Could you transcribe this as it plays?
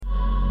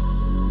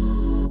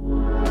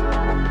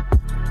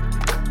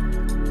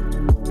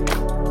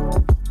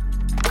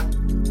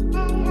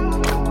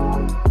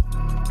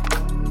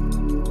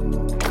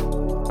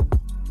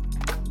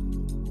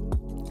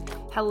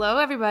Hello,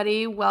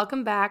 everybody.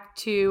 Welcome back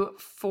to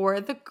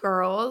For the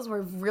Girls.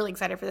 We're really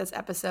excited for this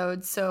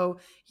episode. So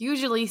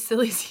usually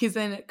silly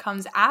season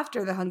comes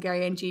after the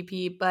Hungarian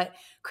GP, but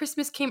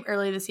Christmas came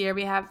early this year.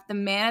 We have the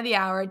man of the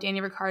hour,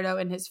 Danny Ricciardo,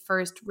 in his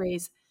first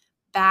race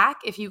back.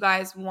 If you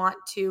guys want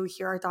to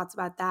hear our thoughts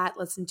about that,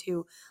 listen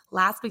to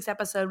last week's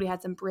episode. We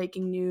had some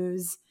breaking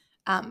news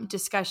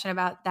discussion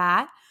about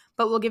that.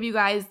 But we'll give you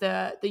guys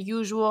the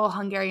usual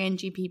Hungarian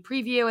GP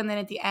preview. And then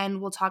at the end,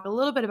 we'll talk a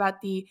little bit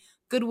about the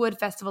Goodwood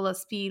Festival of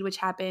Speed, which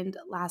happened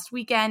last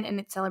weekend, and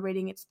it's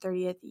celebrating its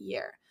 30th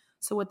year.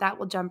 So with that,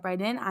 we'll jump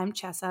right in. I'm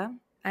Chessa.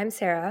 I'm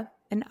Sarah.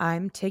 And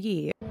I'm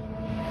Tiggy.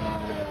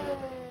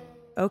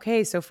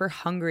 Okay, so for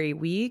Hungary,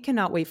 we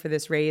cannot wait for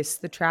this race.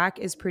 The track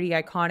is pretty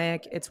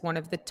iconic. It's one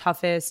of the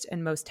toughest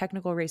and most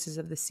technical races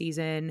of the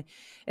season.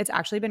 It's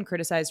actually been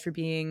criticized for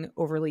being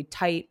overly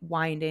tight,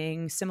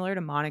 winding, similar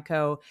to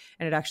Monaco,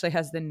 and it actually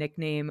has the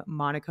nickname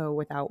Monaco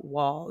without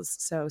walls.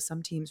 So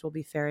some teams will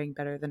be faring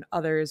better than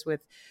others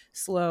with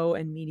slow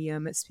and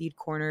medium speed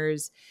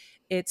corners.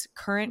 Its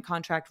current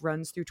contract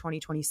runs through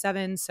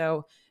 2027,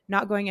 so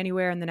not going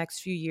anywhere in the next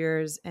few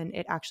years, and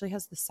it actually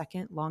has the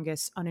second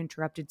longest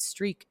uninterrupted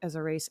streak as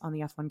a race on the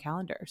F1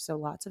 calendar. So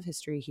lots of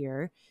history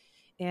here.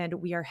 And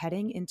we are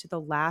heading into the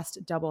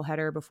last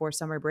doubleheader before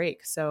summer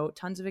break. So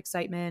tons of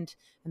excitement.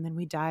 And then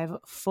we dive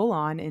full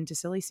on into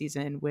silly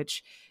season,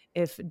 which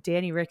if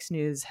Danny Rick's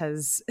news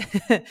has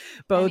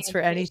bodes for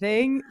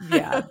anything,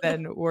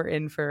 then we're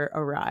in for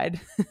a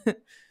ride.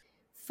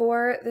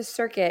 For the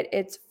circuit,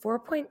 it's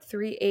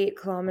 4.38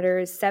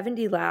 kilometers,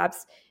 70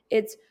 laps.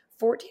 It's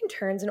 14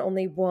 turns and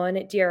only one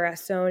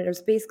DRS zone.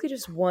 There's basically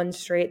just one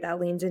straight that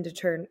leads into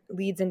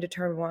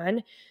turn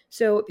one.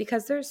 So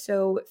because there's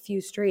so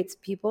few straights,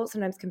 people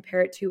sometimes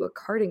compare it to a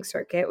karting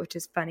circuit, which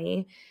is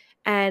funny.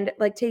 And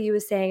like Tiggy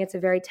was saying, it's a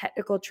very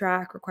technical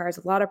track, requires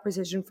a lot of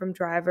precision from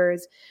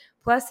drivers.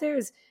 Plus,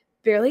 there's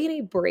barely any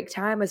brake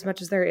time as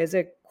much as there is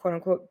a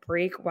quote-unquote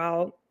break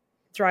while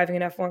driving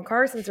an F1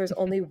 car, since there's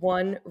only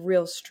one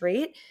real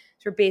straight.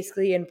 So we're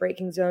basically in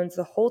braking zones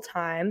the whole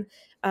time.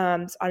 So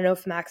I don't know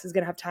if Max is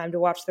going to have time to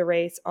watch the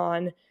race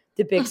on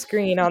the big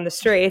screen on the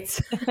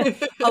straights.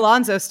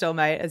 Alonso still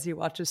might as he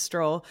watches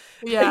Stroll.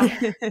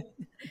 Yeah.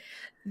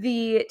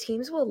 The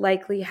teams will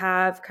likely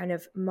have kind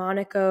of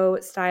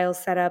Monaco-style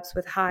setups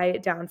with high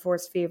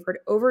downforce favored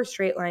over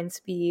straight line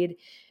speed.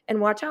 And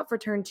watch out for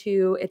turn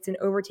two. It's an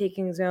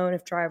overtaking zone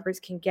if drivers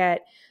can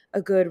get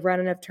a good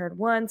run of turn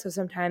one. So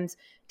sometimes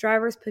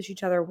drivers push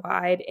each other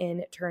wide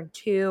in turn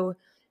two.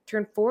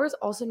 Turn four is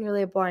also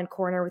nearly a blind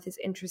corner, which is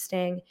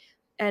interesting.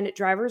 And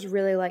drivers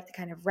really like the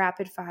kind of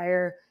rapid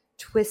fire,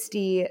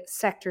 twisty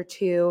sector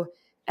two.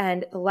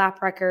 And the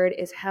lap record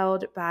is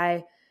held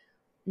by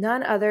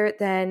none other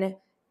than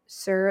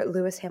Sir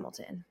Lewis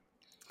Hamilton.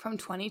 From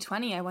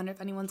 2020. I wonder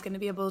if anyone's going to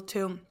be able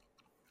to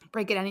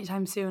break it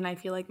anytime soon. I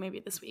feel like maybe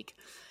this week.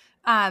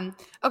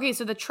 Okay,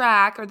 so the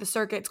track or the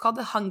circuit, it's called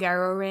the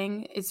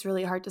Hungaroring. It's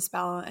really hard to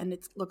spell and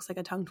it looks like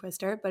a tongue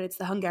twister, but it's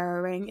the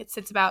Hungaroring. It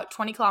sits about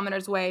 20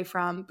 kilometers away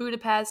from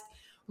Budapest.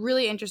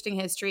 Really interesting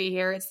history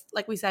here. It's,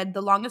 like we said,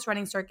 the longest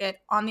running circuit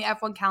on the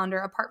F1 calendar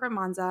apart from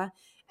Monza.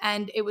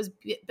 And it was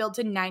built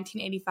in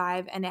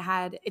 1985, and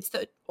it's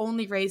the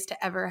only race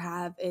to ever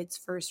have its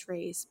first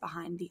race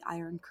behind the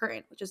Iron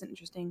Curtain, which is an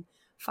interesting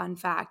fun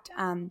fact.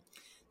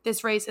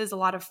 This race is a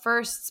lot of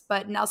firsts,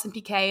 but Nelson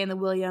Piquet and the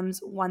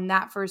Williams won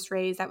that first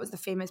race. That was the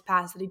famous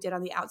pass that he did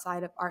on the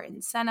outside of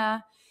Ayrton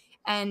Senna.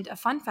 And a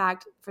fun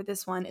fact for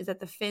this one is that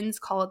the Finns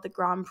call it the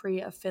Grand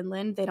Prix of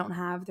Finland. They don't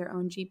have their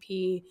own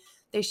GP.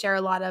 They share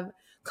a lot of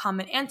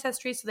common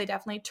ancestry, so they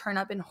definitely turn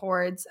up in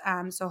hordes.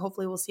 So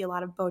hopefully we'll see a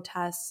lot of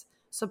Bottas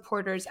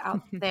supporters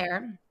out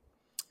there.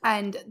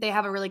 And they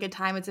have a really good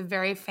time. It's a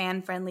very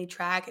fan-friendly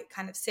track. It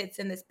kind of sits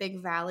in this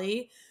big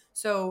valley.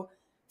 So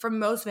from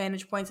most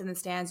vantage points in the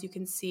stands, you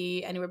can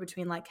see anywhere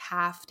between like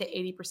half to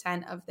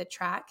 80% of the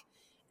track.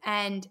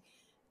 And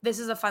this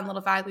is a fun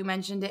little fact. We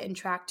mentioned it in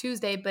Track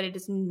Tuesday, but it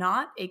is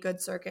not a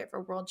good circuit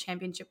for World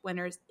Championship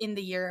winners in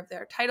the year of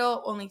their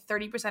title. Only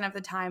 30% of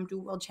the time do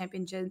World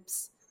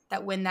Championships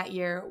that win that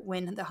year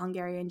win the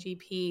Hungarian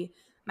GP.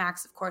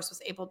 Max, of course,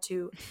 was able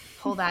to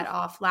pull that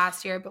off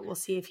last year, but we'll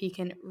see if he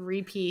can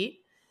repeat.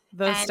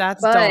 Those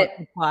stats don't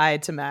apply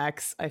to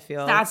Max, I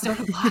feel. Stats don't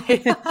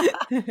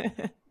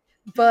apply.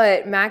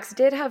 But Max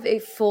did have a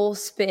full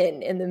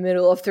spin in the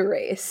middle of the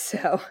race,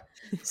 so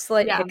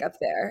slight hiccup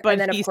there. But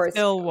and then, of course,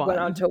 went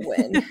on to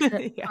win.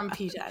 From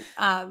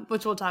Pijet,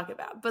 which we'll talk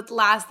about. But the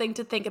last thing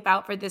to think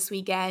about for this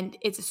weekend,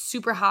 it's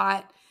super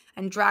hot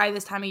and dry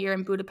this time of year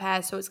in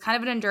Budapest, so it's kind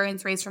of an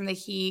endurance race from the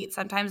heat.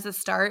 Sometimes the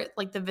start,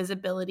 like the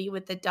visibility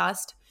with the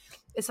dust,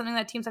 is something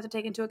that teams have to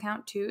take into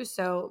account too,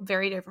 so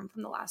very different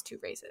from the last two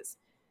races.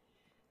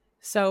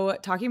 So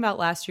talking about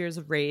last year's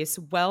race,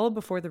 well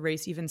before the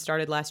race even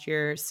started last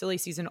year, silly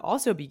season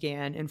also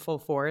began in full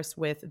force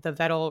with the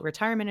Vettel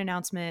retirement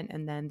announcement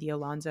and then the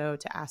Alonso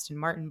to Aston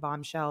Martin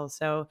bombshell.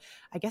 So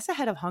I guess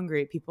ahead of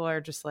Hungary, people are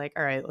just like,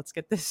 all right, let's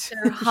get this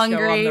They're hungry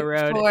show on the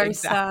road.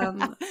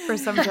 For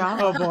some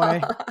drama.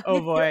 Oh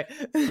boy.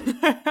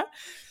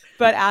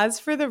 But as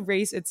for the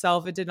race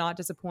itself, it did not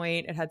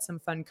disappoint. It had some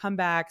fun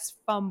comebacks,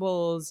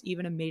 fumbles,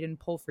 even a maiden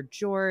pole for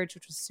George,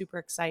 which was super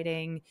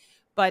exciting.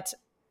 But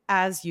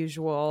as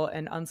usual,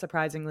 and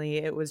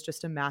unsurprisingly, it was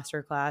just a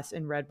masterclass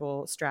in Red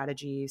Bull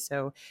strategy.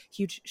 So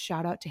huge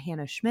shout out to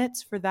Hannah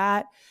Schmitz for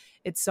that.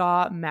 It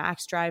saw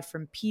Max drive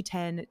from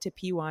P10 to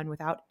P1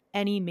 without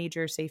any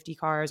major safety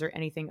cars or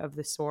anything of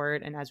the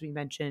sort. And as we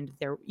mentioned,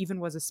 there even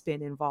was a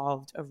spin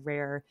involved, a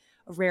rare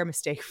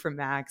mistake from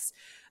Max.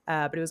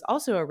 But it was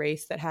also a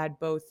race that had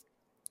both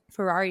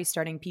Ferrari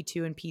starting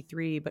P2 and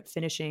P3, but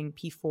finishing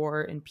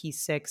P4 and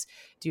P6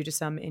 due to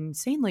some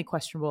insanely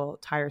questionable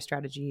tire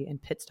strategy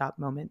and pit stop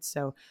moments.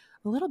 So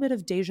a little bit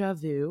of deja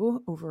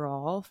vu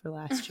overall for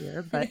last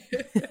year, but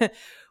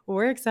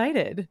we're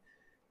excited.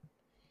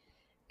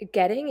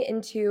 Getting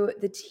into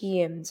the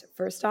teams,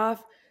 first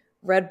off,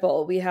 Red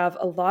Bull, we have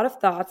a lot of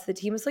thoughts. The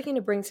team is looking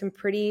to bring some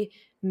pretty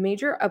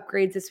major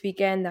upgrades this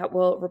weekend that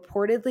will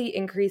reportedly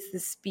increase the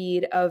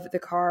speed of the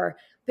car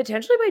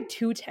potentially by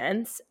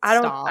 0.2. I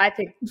don't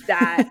think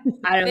They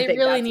think really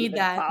that's need even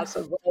that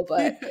possible,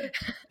 but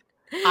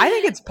I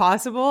think it's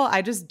possible.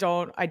 I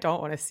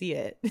don't want to see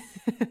it.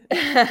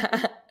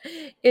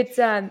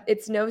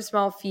 It's no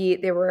small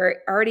feat. They were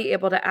already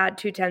able to add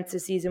 0.2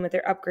 this season with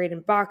their upgrade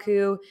in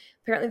Baku.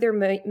 Apparently,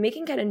 they're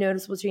making kind of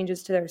noticeable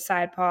changes to their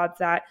side pods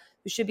that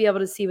we should be able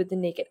to see with the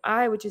naked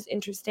eye, which is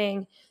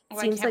interesting. It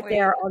seems like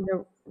they are on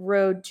the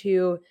road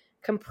to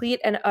complete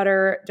and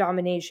utter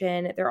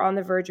domination. They're on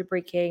the verge of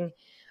breaking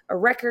a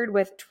record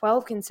with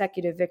 12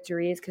 consecutive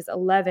victories, because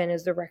 11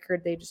 is the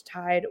record they just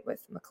tied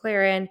with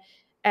McLaren.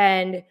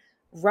 And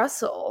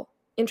Russell,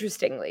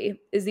 interestingly,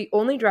 is the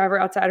only driver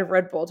outside of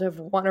Red Bull to have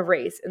won a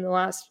race in the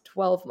last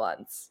 12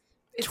 months.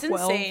 It's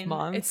 12 insane.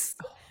 months.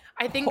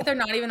 I think they're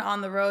not even on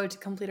the road to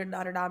complete an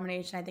utter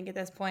domination. I think at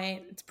this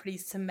point it's pretty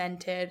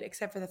cemented,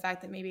 except for the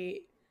fact that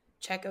maybe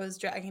Checo is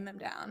dragging them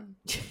down.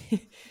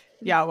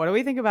 Yeah, what do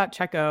we think about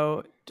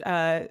Checo?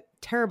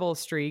 Terrible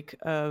streak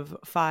of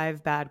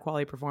 5 bad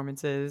quality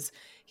performances.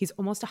 He's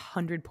almost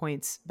 100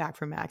 points back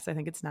from Max. I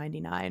think it's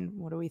 99.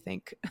 What do we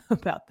think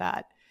about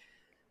that?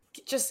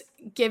 Just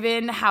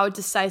given how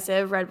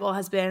decisive Red Bull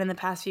has been in the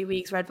past few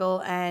weeks, Red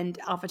Bull and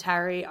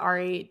AlphaTauri,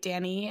 Ari,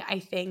 Danny, I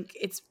think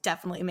it's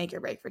definitely a make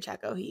or break for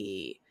Checo.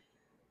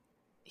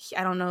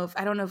 I don't know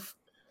if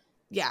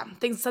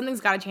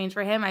something's got to change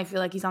for him. I feel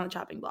like he's on the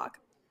chopping block.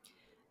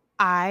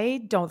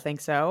 I don't think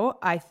so.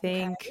 I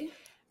think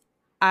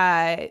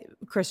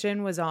Christian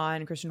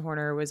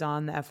Horner was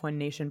on the F1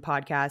 Nation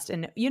podcast,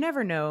 and you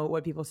never know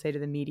what people say to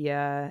the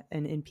media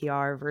and in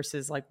PR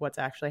versus like what's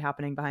actually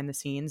happening behind the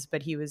scenes.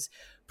 But he was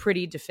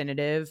pretty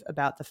definitive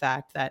about the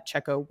fact that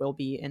Checo will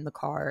be in the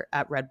car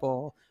at Red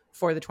Bull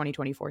for the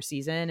 2024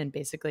 season. And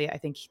basically, I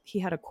think he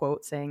had a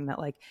quote saying that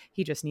like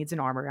he just needs an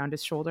arm around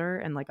his shoulder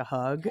and like a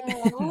hug,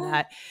 and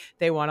that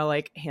they want to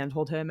like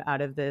handhold him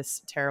out of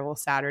this terrible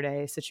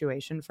Saturday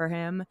situation for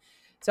him.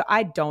 So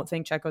I don't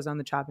think Checo's on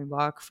the chopping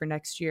block for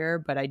next year,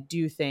 but I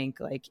do think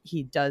like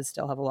he does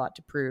still have a lot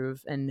to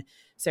prove. And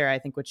Sarah, I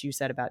think what you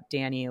said about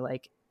Danny,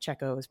 like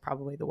Checo is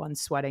probably the one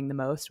sweating the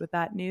most with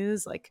that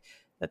news. Like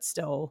that's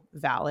still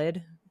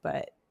valid,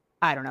 but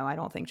I don't know. I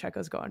don't think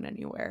Checo's going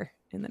anywhere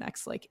in the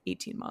next like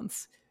 18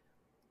 months.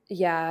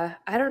 Yeah,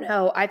 I don't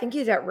know. I think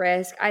he's at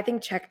risk. I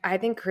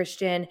think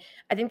Christian,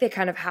 I think they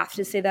kind of have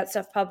to say that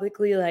stuff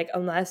publicly, like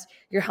unless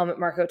you're Helmut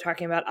Marko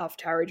talking about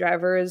AlphaTauri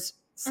drivers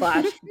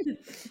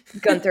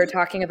 / Gunther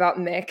talking about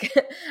Mick.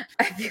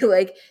 I feel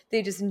like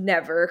they just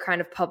never kind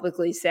of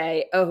publicly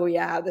say, oh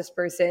yeah, this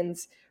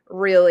person's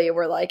really,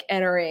 we're like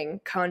entering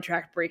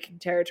contract breaking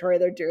territory.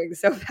 They're doing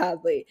so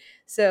badly.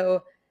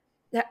 So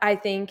I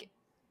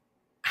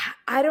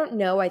don't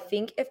know. I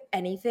think if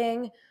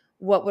anything,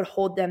 what would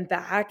hold them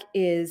back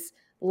is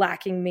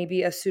lacking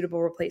maybe a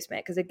suitable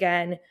replacement. Because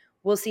again,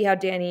 we'll see how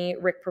Danny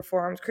Rick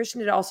performs. Christian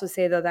did also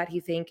say though that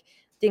he thinks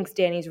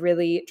Danny's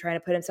really trying to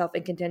put himself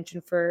in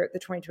contention for the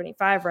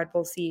 2025 Red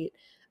Bull seat.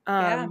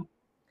 I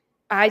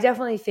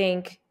definitely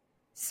think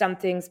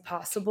something's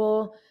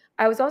possible.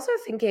 I was also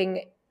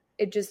thinking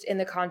it just in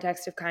the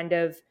context of kind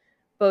of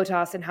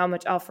Bottas and how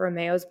much Alfa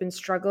Romeo has been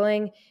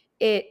struggling.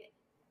 It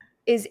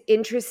is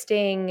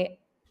interesting.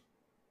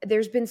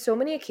 There's been so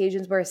many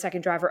occasions where a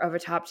second driver of a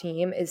top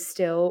team is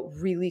still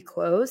really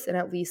close and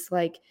at least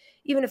like,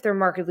 even if they're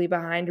markedly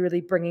behind,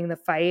 really bringing the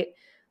fight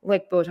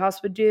like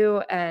Bottas would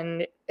do.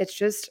 And it's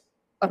just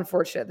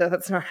unfortunate that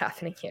that's not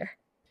happening here.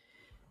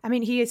 I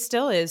mean, he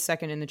still is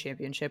second in the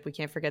championship. We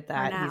can't forget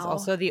that. He's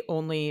also the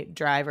only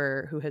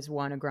driver who has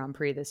won a Grand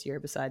Prix this year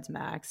besides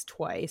Max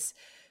twice.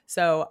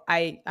 So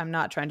I'm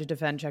not trying to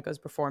defend Checo's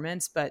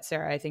performance, but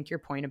Sarah, I think your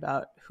point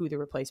about who the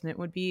replacement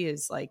would be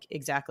is like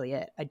exactly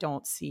it. I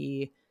don't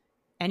see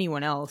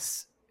anyone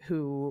else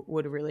who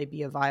would really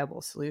be a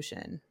viable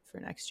solution for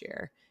next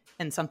year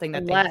and something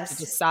that they have to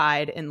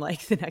decide in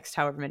like the next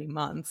however many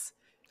months.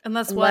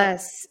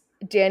 Unless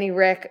Danny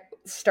Rick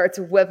starts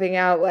whipping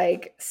out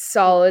like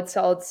solid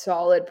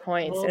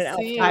points.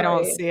 I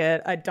don't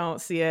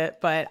see it,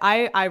 but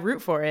I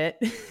root for it.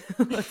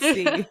 Let's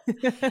see.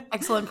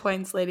 Excellent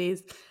points,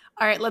 ladies.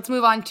 All right, let's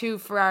move on to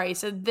Ferrari.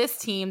 So this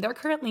team, they're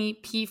currently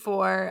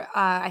P4.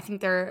 I think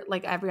they're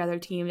like every other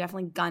team,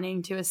 definitely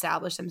gunning to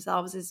establish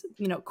themselves as,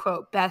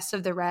 quote, best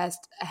of the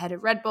rest ahead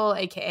of Red Bull,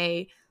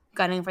 aka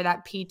gunning for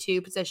that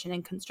P2 position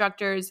in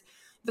constructors.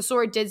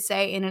 Vasseur did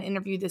say in an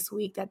interview this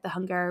week that the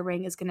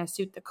Hungaroring is going to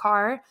suit the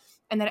car,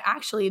 and that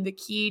actually the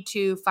key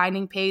to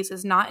finding pace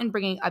is not in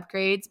bringing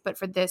upgrades, but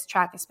for this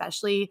track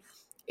especially,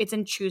 it's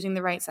in choosing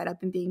the right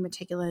setup and being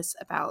meticulous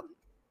about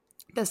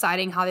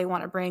deciding how they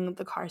want to bring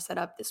the car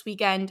setup this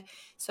weekend.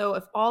 So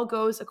if all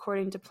goes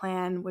according to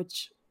plan,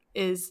 which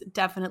is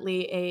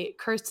definitely a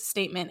cursed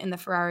statement in the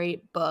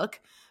Ferrari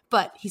book,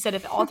 but he said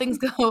if all things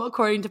go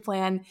according to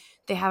plan,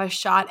 they have a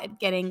shot at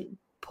getting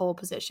pole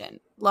position.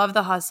 Love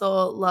the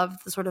hustle,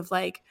 love the sort of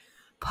like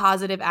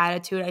positive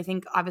attitude. I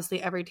think obviously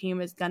every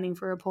team is gunning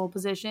for a pole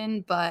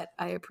position, but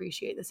I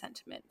appreciate the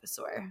sentiment,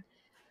 Vasseur.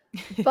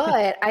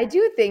 But I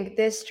do think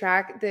this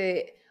track,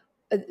 the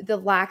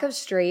lack of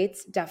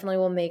straights definitely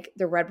will make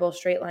the Red Bull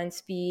straight line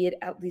speed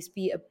at least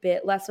be a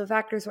bit less of a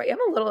factor. So I am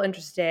a little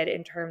interested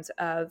in terms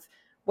of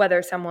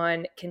whether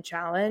someone can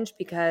challenge,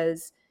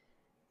 because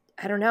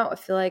I don't know. I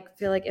feel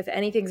like if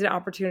anything's an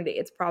opportunity,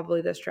 it's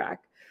probably this track.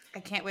 I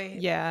can't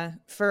wait. Yeah,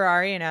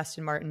 Ferrari and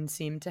Aston Martin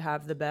seem to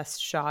have the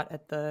best shot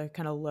at the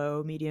kind of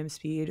low, medium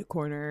speed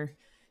corner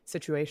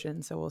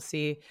situation. So we'll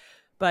see.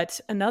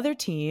 But another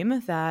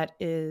team that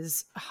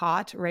is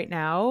hot right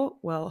now,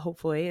 well,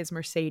 hopefully, is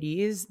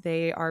Mercedes.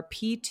 They are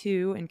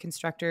P2 in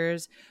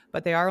constructors,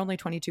 but they are only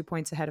 22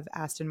 points ahead of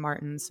Aston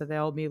Martin. So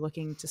they'll be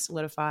looking to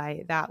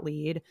solidify that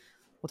lead.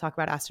 We'll talk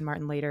about Aston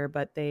Martin later,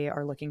 but they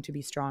are looking to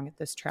be strong at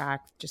this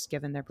track, just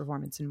given their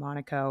performance in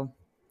Monaco.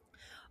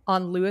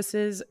 On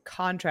Lewis's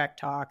contract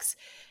talks,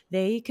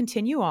 they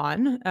continue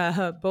on.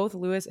 Both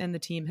Lewis and the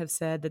team have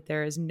said that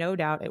there is no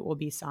doubt it will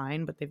be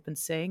signed, but they've been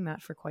saying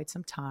that for quite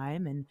some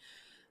time. And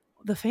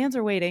the fans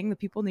are waiting. The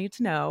people need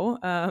to know.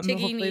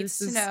 Tiggy needs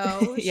to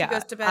know. She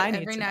goes to bed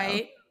every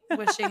night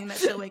wishing that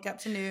she'll wake up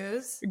to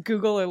news.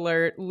 Google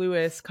alert,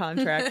 Lewis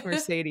contract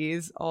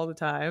Mercedes all the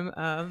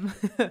time.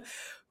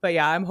 But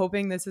yeah, I'm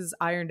hoping this is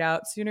ironed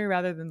out sooner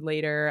rather than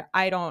later.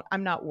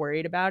 I'm not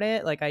worried about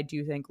it. Like, I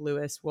do think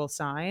Lewis will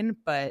sign,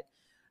 but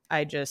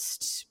I'm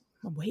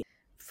waiting.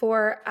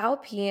 For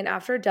Alpine,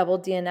 after a double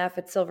DNF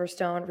at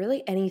Silverstone,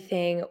 really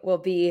anything will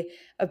be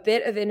a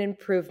bit of an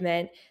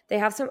improvement. They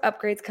have some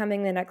upgrades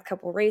coming the next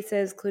couple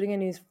races, including a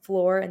new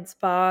floor in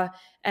Spa.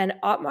 And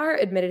Otmar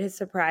admitted his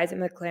surprise at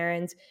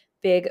McLaren's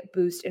big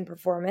boost in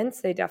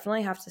performance. They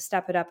definitely have to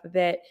step it up a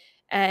bit.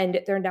 And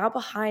they're now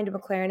behind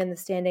McLaren in the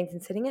standings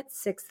and sitting at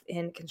sixth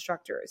in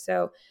constructors.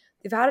 So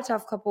they've had a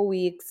tough couple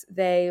weeks.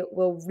 They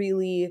will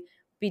really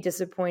be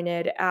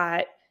disappointed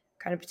at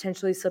kind of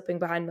potentially slipping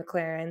behind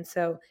McLaren.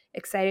 So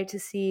excited to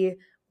see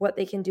what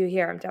they can do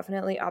here. I'm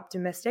definitely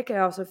optimistic. I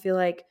also feel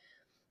like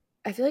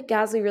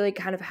Gasly really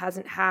kind of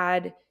hasn't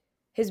had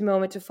his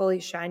moment to fully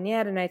shine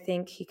yet, and I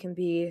think he can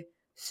be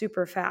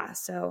super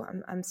fast. So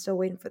I'm still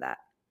waiting for that.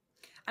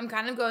 I'm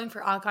kind of going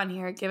for Ocon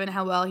here, given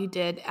how well he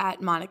did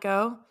at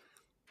Monaco,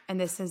 and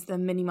this is the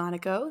mini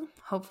Monaco.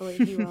 Hopefully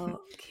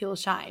he'll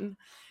shine.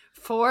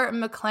 For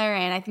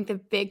McLaren, I think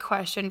the big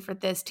question for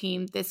this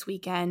team this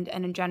weekend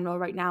and in general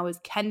right now is,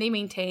 can they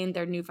maintain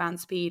their newfound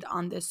speed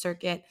on this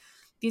circuit?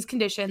 These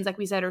conditions, like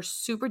we said, are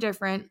super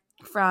different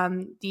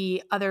from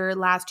the other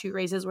last two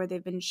races where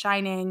they've been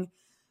shining.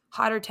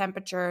 Hotter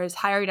temperatures,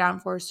 higher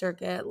downforce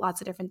circuit,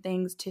 lots of different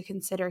things to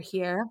consider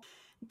here.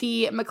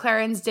 The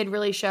McLarens did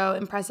really show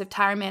impressive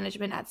tire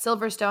management at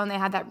Silverstone. They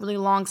had that really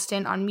long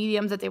stint on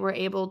mediums that they were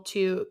able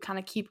to kind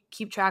of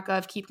keep track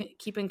of,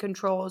 keep in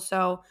control.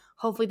 So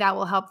hopefully that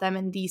will help them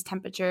in these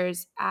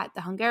temperatures at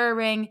the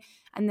Hungaroring.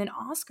 And then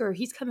Oscar,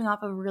 he's coming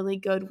off a really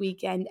good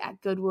weekend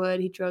at Goodwood.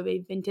 He drove a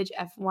vintage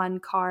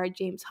F1 car,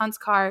 James Hunt's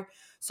car.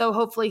 So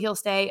hopefully he'll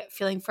stay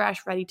feeling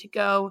fresh, ready to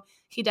go.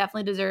 He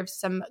definitely deserves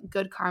some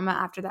good karma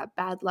after that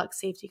bad luck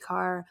safety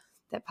car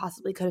that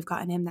possibly could have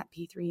gotten him that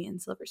P3 in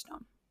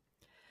Silverstone.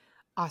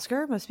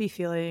 Oscar must be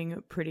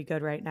feeling pretty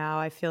good right now.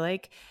 I feel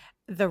like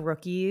the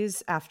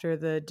rookies after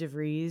the De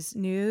Vries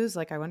news,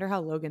 like I wonder how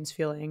Logan's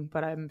feeling,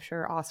 but I'm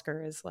sure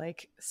Oscar is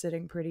like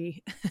sitting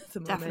pretty at the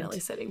moment. Definitely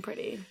sitting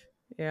pretty.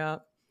 Yeah.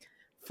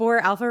 For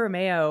Alfa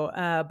Romeo,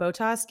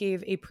 Bottas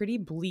gave a pretty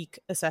bleak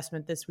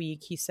assessment this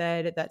week. He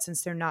said that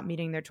since they're not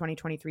meeting their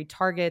 2023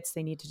 targets,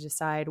 they need to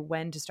decide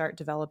when to start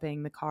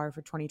developing the car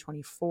for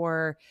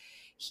 2024.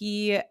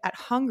 He, at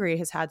Hungary,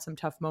 has had some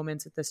tough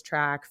moments at this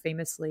track,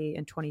 famously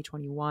in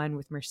 2021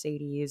 with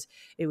Mercedes.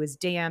 It was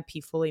damp.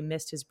 He fully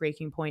missed his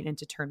braking point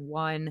into turn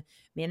one,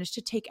 managed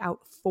to take out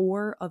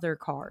 4 other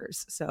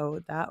cars.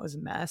 So that was a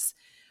mess.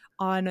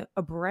 On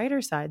a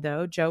brighter side,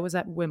 though, Joe was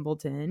at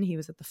Wimbledon. He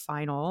was at the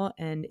final,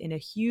 and in a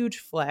huge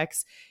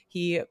flex,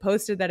 he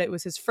posted that it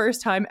was his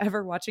first time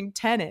ever watching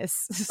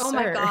tennis. Oh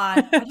my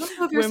God. I don't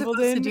know if you're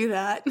supposed to do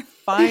that.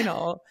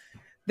 Final.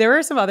 There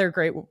were some other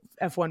great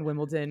F1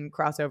 Wimbledon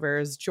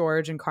crossovers.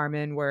 George and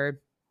Carmen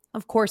were,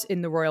 of course,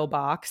 in the royal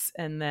box.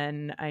 And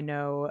then I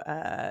know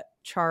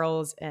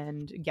Charles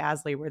and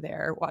Gasly were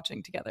there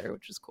watching together,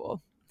 which was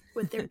cool.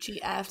 With their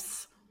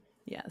GFs.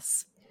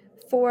 Yes.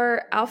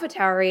 For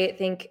AlphaTauri, I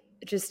think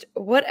just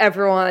what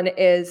everyone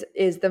is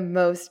the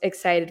most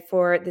excited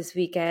for this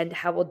weekend.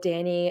 How will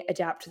Danny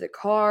adapt to the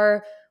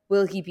car?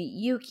 Will he beat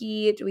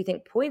Yuki? Do we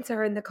think points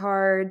are in the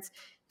cards?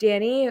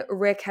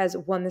 Rick has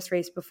won this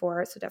race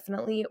before, so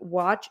definitely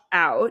watch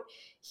out.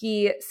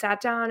 Danny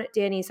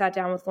sat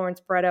down with Lawrence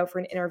Brito for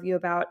an interview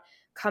about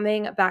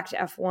coming back to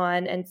F1,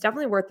 and it's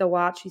definitely worth the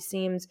watch. He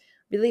seems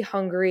really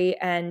hungry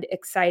and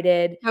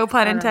excited. No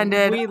pun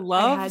intended. We I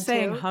love had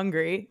saying to.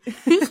 hungry.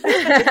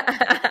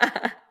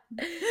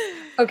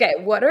 Okay,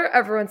 what are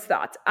everyone's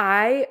thoughts?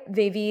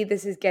 Maybe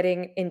this is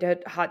getting into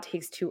hot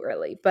takes too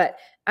early, but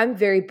I'm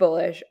very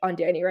bullish on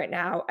Danny right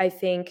now.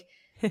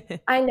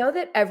 I know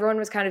that everyone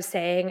was kind of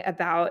saying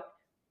about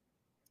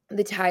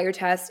the tire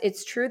test.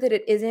 It's true that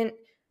it isn't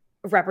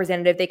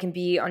representative. They can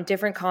be on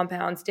different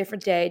compounds,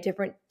 different day,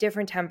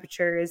 different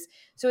temperatures.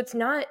 So it's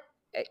not,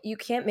 you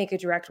can't make a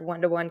direct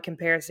one-to-one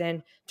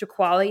comparison to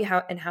quali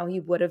how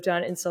he would have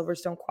done in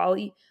Silverstone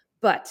quali.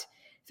 But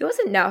if it was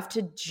enough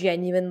to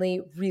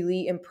genuinely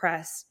really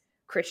impress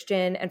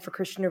Christian and for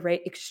Christian to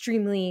rate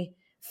extremely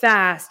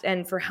fast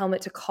and for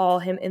Helmut to call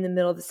him in the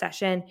middle of the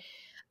session,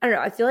 I don't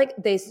know. I feel like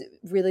they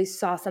really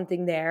saw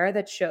something there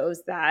that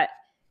shows that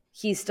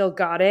he still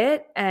got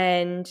it.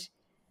 And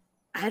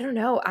I don't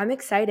know. I'm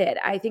excited.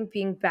 I think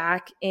being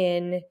back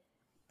in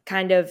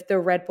kind of the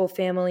Red Bull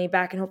family,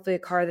 back in hopefully a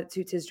car that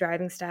suits his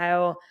driving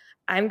style,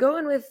 I'm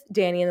going with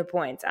Danny in the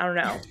points. I don't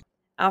know.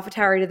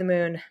 AlphaTauri to the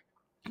moon.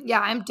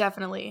 Yeah, I'm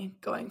definitely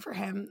going for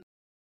him.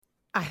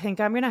 I think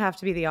I'm going to have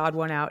to be the odd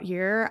one out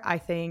here. I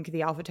think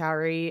the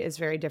AlphaTauri is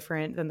very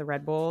different than the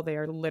Red Bull. They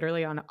are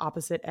literally on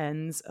opposite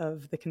ends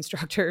of the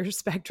constructor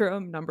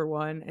spectrum, number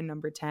 1 and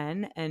number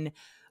 10. And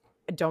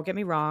don't get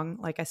me wrong.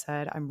 Like I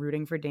said, I'm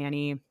rooting for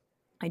Danny.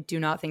 I do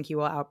not think he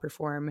will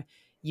outperform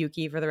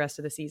Yuki for the rest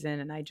of the season.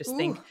 And I just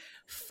think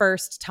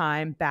first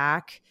time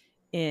back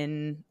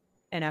in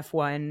an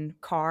F1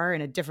 car,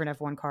 in a different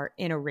F1 car,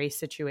 in a race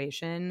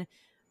situation,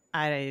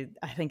 I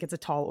think it's a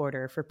tall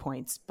order for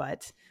points,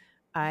 but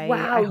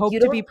I hope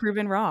to be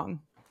proven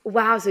wrong.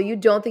 Wow, so you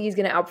don't think he's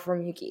going to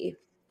outperform Yuki?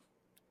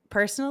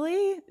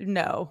 Personally,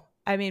 no.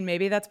 I mean,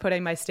 maybe that's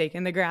putting my stake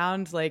in the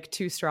ground, like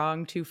too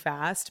strong, too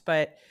fast,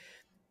 but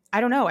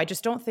I don't know. I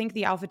just don't think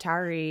the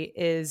AlphaTauri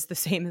is the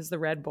same as the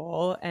Red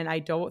Bull, and I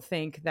don't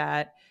think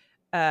that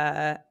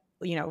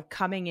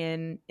coming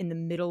in the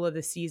middle of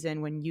the season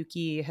when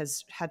Yuki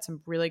has had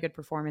some really good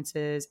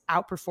performances,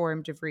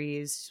 outperformed De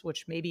Vries,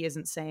 which maybe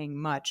isn't saying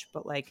much,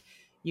 but like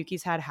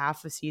Yuki's had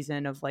half a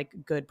season of like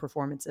good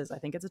performances. I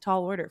think it's a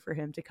tall order for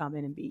him to come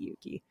in and beat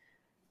Yuki.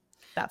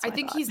 I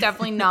think he's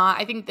definitely not.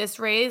 I think this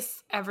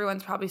race,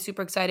 everyone's probably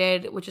super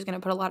excited, which is going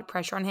to put a lot of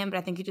pressure on him, but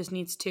I think he just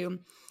needs to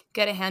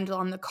get a handle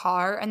on the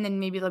car, and then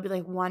maybe there'll be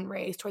like one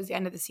race towards the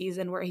end of the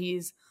season where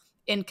he's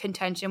in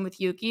contention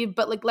with Yuki.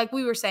 But like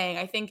we were saying,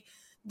 I think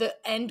the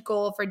end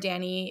goal for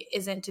Danny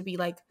isn't to be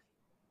like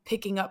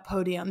picking up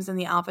podiums in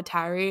the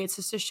AlphaTauri. It's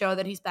just to show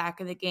that he's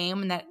back in the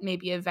game and that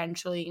maybe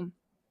eventually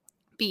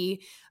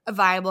be a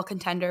viable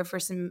contender for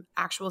some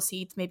actual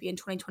seats maybe in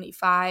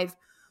 2025.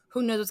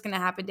 Who knows what's going to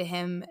happen to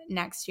him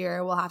next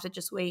year? We'll have to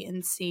just wait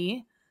and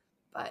see.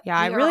 But yeah,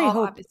 I really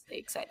hope, obviously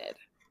excited.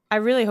 I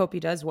really hope he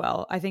does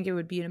well. I think it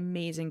would be an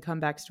amazing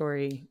comeback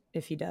story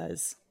if he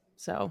does.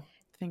 So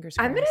fingers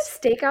crossed. I'm going to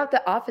stake out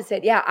the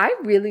opposite. Yeah, I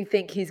really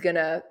think he's going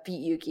to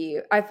beat Yuki.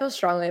 I feel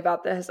strongly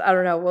about this. I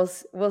don't know.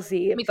 We'll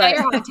see. Let me tell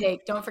your hot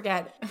take. Don't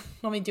forget.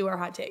 Let me do our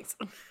hot takes.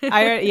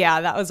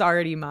 That was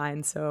already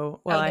mine. So,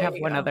 I have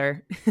one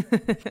other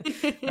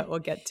that we'll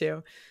get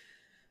to.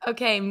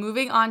 Okay,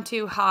 moving on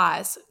to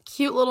Haas.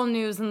 Cute little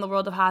news in the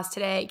world of Haas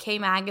today.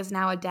 K-Mag is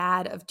now a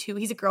dad of 2.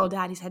 He's a girl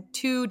dad. He's had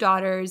 2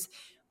 daughters.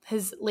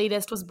 His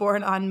latest was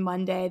born on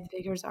Monday. The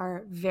figures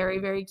are very,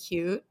 very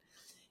cute.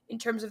 In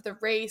terms of the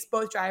race,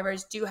 both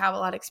drivers do have a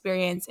lot of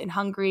experience in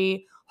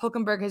Hungary.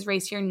 Hülkenberg has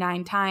raced here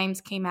 9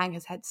 times. K-Mag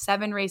has had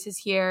 7 races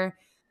here.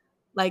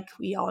 Like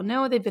we all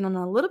know, they've been on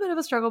a little bit of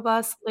a struggle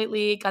bus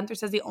lately. Gunther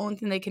says the only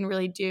thing they can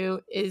really do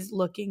is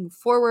looking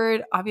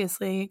forward.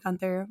 Obviously,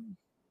 Gunther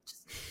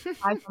just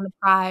eyes on the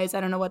prize. I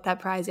don't know what that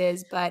prize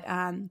is, but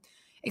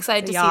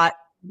excited to yacht.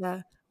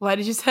 See what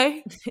did you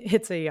say?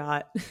 It's a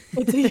yacht.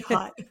 It's a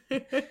yacht.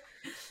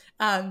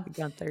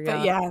 Gunther yacht.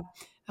 But yeah,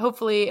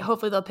 hopefully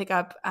they'll pick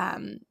up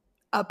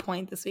a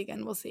point this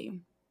weekend. We'll see.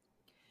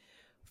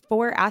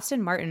 For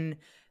Aston Martin,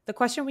 the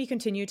question we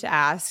continue to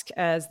ask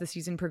as the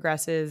season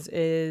progresses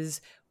is,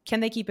 can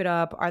they keep it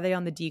up? Are they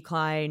on the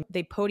decline?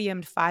 They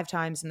podiumed 5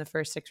 times in the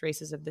first 6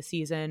 races of the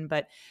season,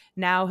 but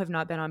now have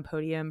not been on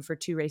podium for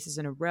 2 races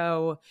in a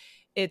row.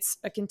 It's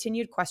a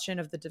continued question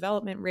of the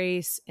development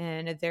race,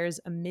 and there's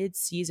a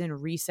mid-season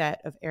reset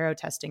of aero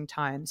testing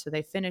time. So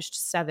they finished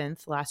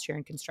 7th last year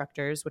in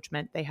constructors, which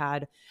meant they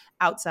had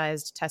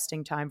outsized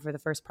testing time for the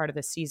first part of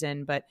the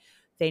season, but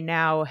they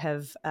now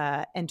have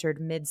entered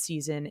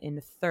mid-season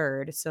in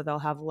 3rd, so they'll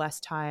have less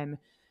time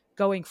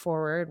going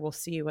forward. We'll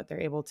see what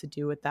they're able to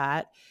do with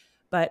that.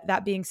 But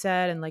that being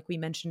said, and like we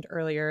mentioned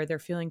earlier, they're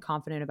feeling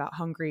confident about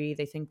Hungary.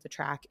 They think the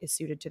track is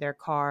suited to their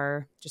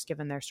car, just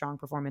given their strong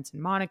performance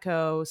in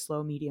Monaco,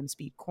 slow, medium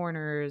speed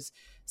corners.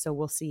 So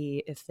we'll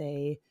see if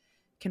they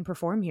can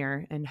perform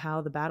here and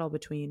how the battle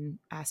between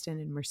Aston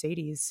and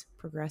Mercedes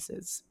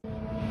progresses.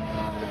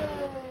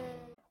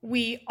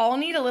 We all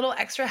need a little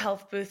extra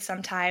health boost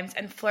sometimes,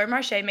 and Fleur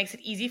Marché makes it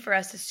easy for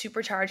us to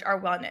supercharge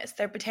our wellness.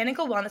 Their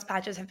botanical wellness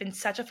patches have been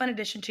such a fun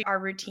addition to our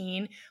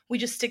routine. We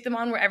just stick them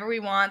on wherever we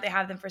want. They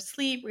have them for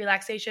sleep,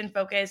 relaxation,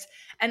 focus,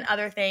 and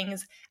other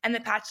things. And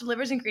the patch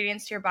delivers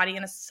ingredients to your body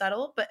in a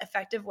subtle but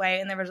effective way,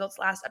 and the results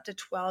last up to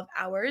 12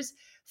 hours.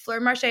 Fleur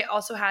Marché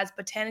also has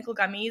botanical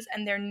gummies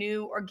and their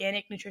new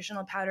organic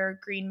nutritional powder,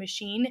 Green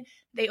Machine.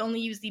 They only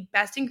use the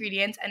best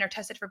ingredients and are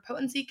tested for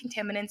potency,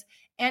 contaminants,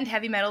 and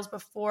heavy metals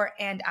before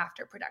and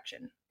after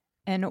production.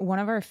 And one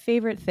of our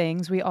favorite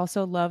things, we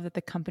also love that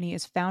the company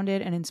is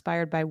founded and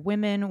inspired by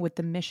women with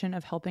the mission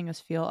of helping us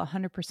feel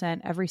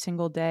 100% every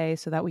single day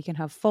so that we can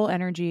have full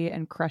energy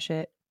and crush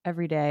it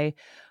every day.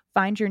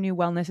 Find your new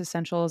wellness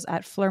essentials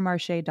at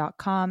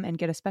fleurmarche.com and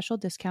get a special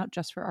discount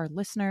just for our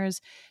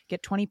listeners.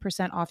 Get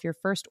 20% off your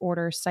first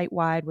order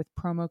site-wide with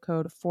promo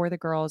code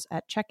FORTHEGIRLS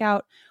at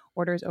checkout.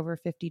 Orders over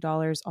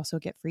 $50 also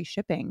get free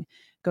shipping.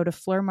 Go to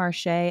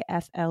fleurmarche,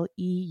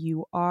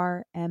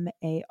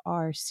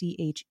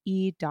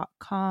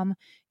 FLEURMARCHE.com.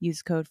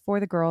 Use code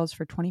FORTHEGIRLS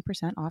for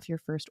 20% off your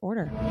first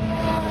order.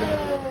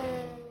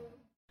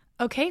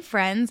 Okay,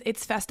 friends,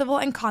 it's festival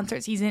and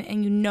concert season,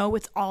 and you know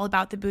it's all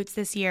about the boots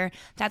this year.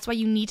 That's why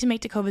you need to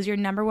make Tecovas your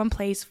number one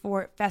place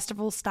for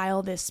festival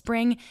style this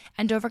spring.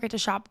 And don't forget to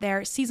shop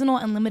their seasonal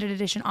and limited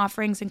edition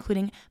offerings,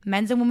 including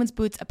men's and women's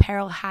boots,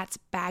 apparel, hats,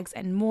 bags,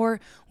 and more.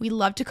 We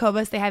love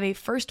Tecovas. They have a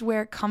first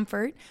wear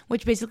comfort,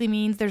 which basically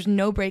means there's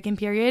no break-in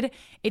period.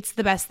 It's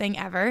the best thing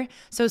ever.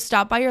 So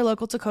stop by your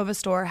local Tecovas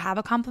store, have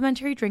a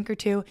complimentary drink or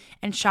two,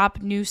 and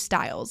shop new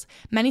styles.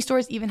 Many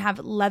stores even have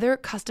leather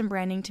custom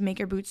branding to make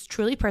your boots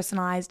truly personalized.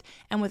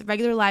 And with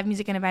regular live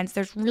music and events,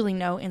 there's really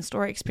no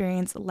in-store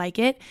experience like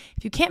it.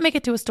 If you can't make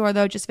it to a store,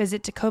 though, just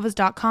visit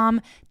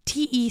tecovas.com,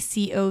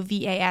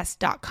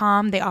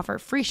 TECOVAS.com. They offer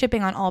free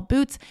shipping on all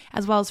boots,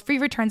 as well as free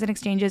returns and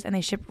exchanges, and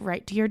they ship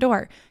right to your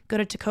door. Go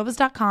to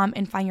tecovas.com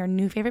and find your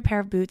new favorite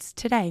pair of boots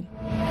today.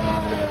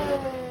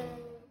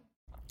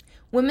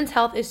 Women's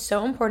health is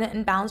so important,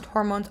 and balanced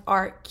hormones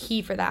are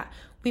key for that.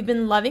 We've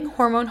been loving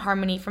Hormone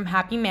Harmony from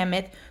Happy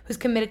Mammoth, who's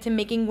committed to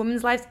making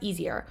women's lives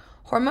easier.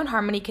 Hormone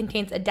Harmony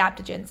contains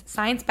adaptogens,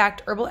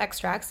 science-backed herbal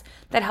extracts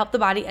that help the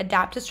body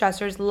adapt to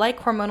stressors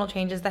like hormonal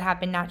changes that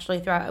happen naturally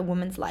throughout a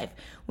woman's life.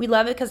 We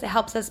love it because it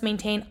helps us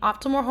maintain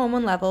optimal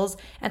hormone levels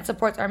and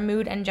supports our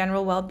mood and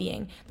general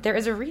well-being. There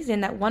is a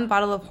reason that one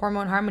bottle of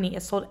Hormone Harmony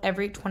is sold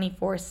every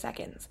 24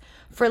 seconds.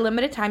 For a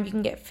limited time, you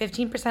can get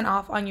 15%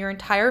 off on your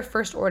entire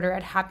first order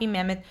at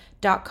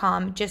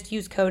happymammoth.com. Just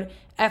use code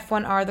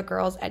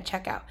F1RTheGirls at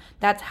checkout.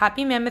 That's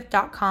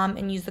happymammoth.com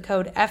and use the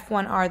code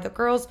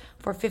F1RTheGirls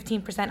for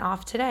 15%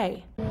 off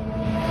today.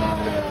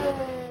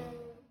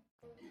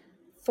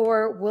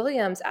 For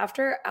Williams,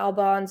 after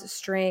Albon's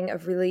string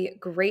of really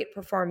great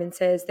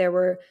performances, there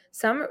were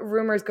some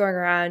rumors going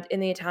around in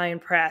the Italian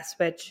press,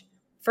 which,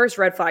 first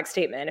red flag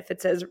statement, if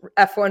it says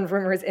F1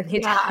 rumors in the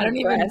Italian press. I don't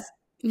even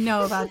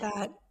know about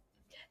that.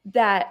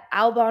 That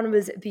Albon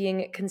was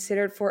being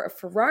considered for a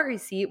Ferrari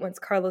seat once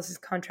Carlos's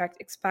contract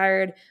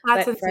expired.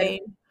 That's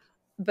insane.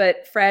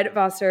 But Fred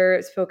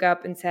Vasseur spoke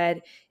up and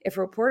said, if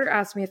a reporter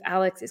asked me if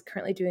Alex is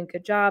currently doing a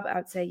good job, I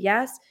would say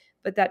yes,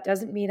 but that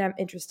doesn't mean I'm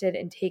interested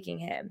in taking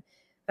him.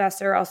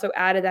 Vasseur also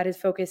added that his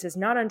focus is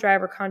not on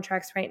driver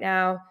contracts right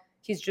now.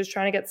 He's just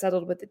trying to get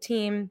settled with the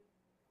team.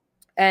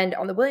 And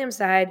on the Williams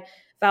side,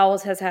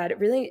 Vowles has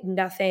had really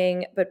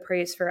nothing but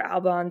praise for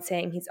Albon,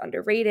 saying he's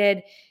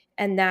underrated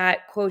and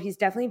that, quote, he's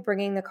definitely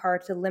bringing the car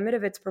to the limit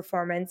of its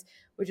performance,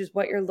 which is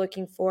what you're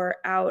looking for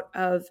out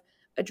of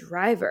a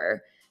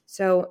driver.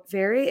 So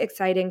very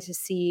exciting to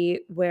see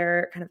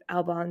where kind of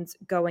Albon's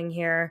going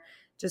here.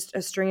 Just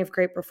a string of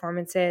great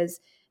performances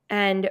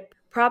and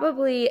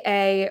probably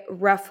a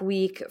rough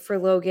week for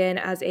Logan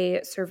as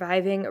a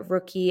surviving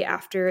rookie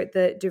after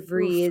the De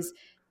Vries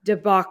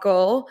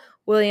debacle.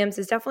 Williams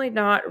is definitely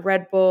not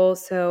Red Bull,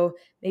 so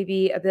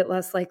maybe a bit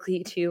less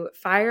likely to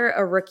fire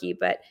a rookie,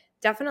 but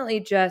definitely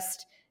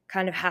just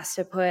kind of has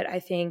to put, I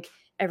think,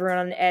 everyone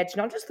on the edge,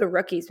 not just the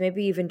rookies,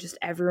 maybe even just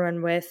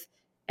everyone with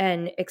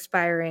an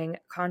expiring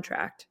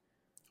contract.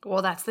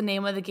 Well, that's the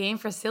name of the game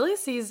for silly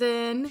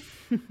season.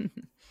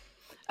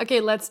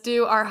 Okay, let's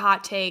do our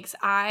hot takes.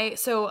 I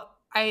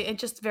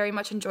just very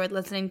much enjoyed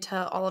listening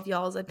to all of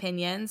y'all's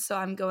opinions, so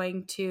I'm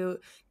going to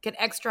get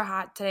extra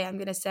hot today. I'm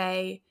going to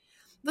say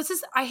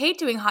I hate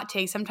doing hot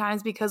takes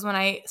sometimes because when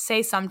I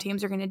say some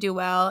teams are going to do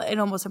well, it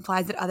almost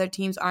implies that other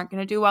teams aren't going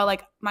to do well.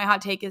 Like my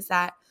hot take is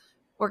that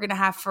we're going to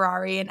have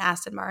Ferrari and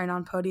Aston Martin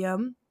on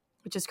podium,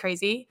 which is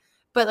crazy.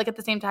 But like at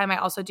the same time, I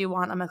also do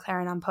want a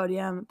McLaren on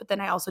podium. But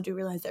then I also do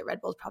realize that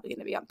Red Bull is probably going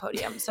to be on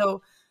podium.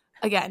 So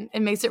again,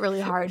 it makes it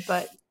really hard.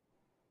 But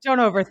don't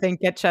overthink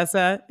it,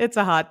 Chessa. It's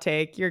a hot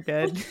take. You're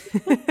good.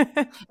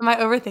 am I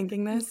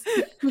overthinking this?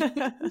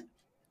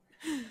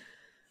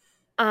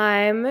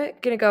 I'm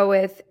going to go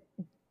with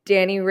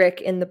Danny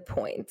Rick in the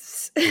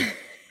points.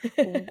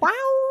 Wow.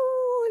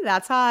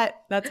 That's hot.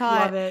 That's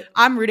hot. Love it.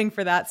 I'm rooting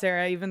for that,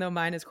 Sarah, even though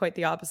mine is quite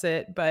the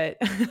opposite, but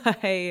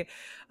I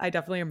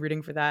definitely am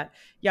rooting for that.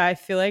 Yeah, I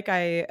feel like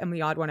I am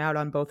the odd one out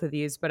on both of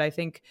these, but I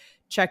think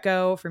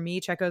Checo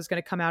is going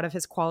to come out of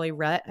his quali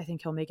rut. I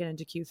think he'll make it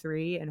into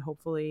Q3 and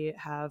hopefully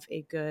have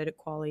a good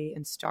quali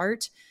and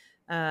start.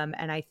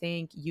 And I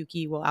think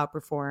Yuki will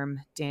outperform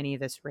Danny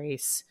this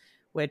race,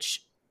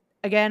 which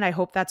again, I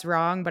hope that's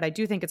wrong, but I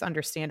do think it's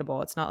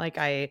understandable. It's not like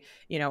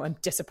I'm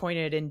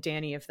disappointed in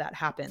Danny if that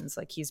happens.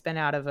 Like he's been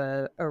out of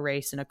a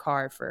race in a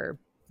car for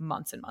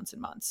months and months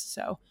and months.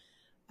 So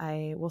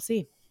we'll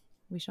see.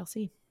 We shall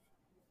see.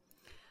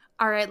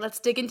 All right, let's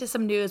dig into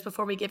some news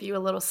before we give you a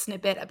little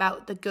snippet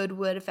about the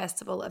Goodwood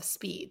Festival of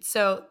Speed.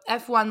 So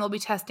F1 will be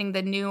testing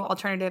the new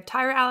alternative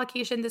tire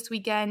allocation this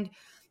weekend.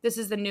 This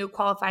is the new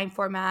qualifying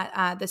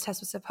format. This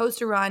test was supposed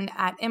to run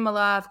at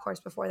Imola, of course,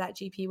 before that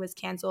GP was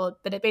canceled.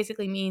 But it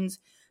basically means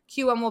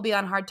Q1 will be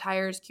on hard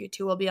tires,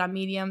 Q2 will be on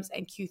mediums,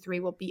 and Q3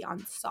 will be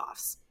on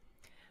softs.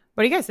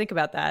 What do you guys think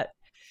about that?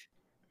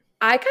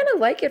 I kind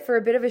of like it for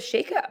a bit of a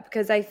shakeup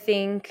because I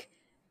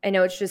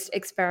know it's just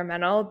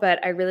experimental,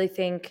 but I really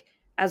think,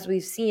 as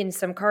we've seen,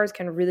 some cars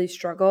can really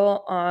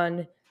struggle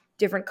on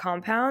different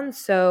compounds.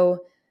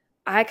 So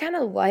I kind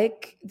of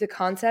like the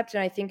concept,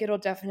 and I think it'll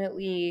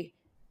definitely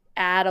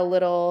add a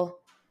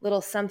little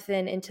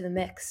something into the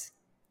mix.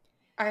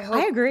 I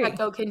hope agree.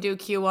 Checo can do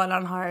Q1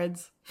 on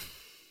hards.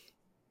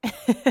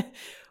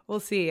 We'll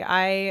see.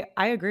 I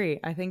agree.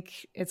 I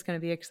think it's going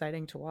to be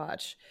exciting to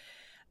watch.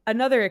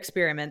 Another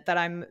experiment that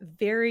I'm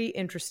very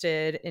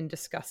interested in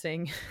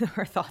discussing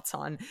our thoughts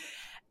on.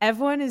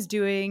 F1 is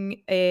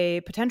doing a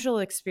potential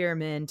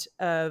experiment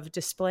of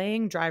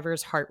displaying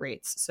drivers' heart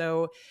rates.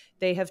 So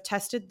they have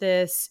tested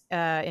this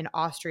in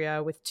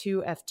Austria with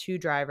 2 F2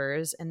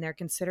 drivers, and they're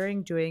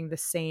considering doing the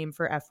same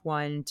for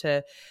F1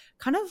 to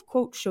kind of,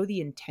 quote, show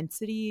the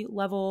intensity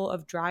level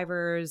of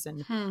drivers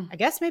and I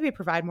guess maybe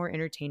provide more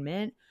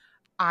entertainment.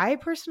 I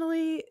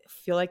personally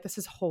feel like this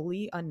is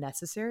wholly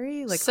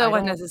unnecessary. Like, so I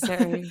don't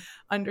unnecessary.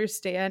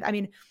 understand. I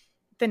mean,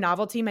 the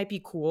novelty might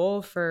be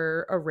cool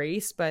for a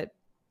race, but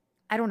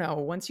I don't know.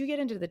 Once you get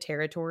into the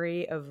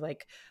territory of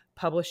like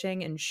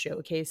publishing and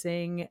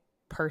showcasing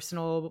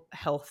personal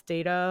health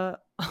data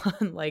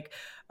on like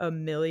a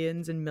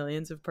millions and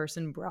millions of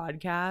person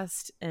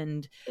broadcast,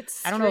 and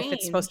It's I don't know if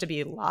it's supposed strange.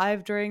 to be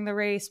live during the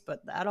race,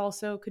 but that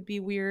also could be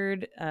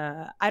weird.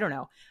 I don't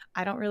know.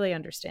 I don't really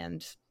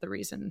understand the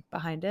reason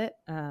behind it,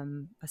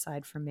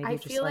 aside from maybe I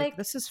just feel like like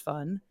this is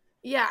fun.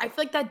 Yeah, I feel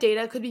like that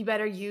data could be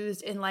better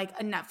used in like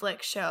a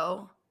Netflix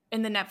show.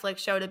 In the Netflix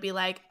show to be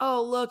like,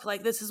 oh, look,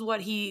 like this is what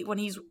when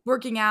he's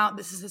working out,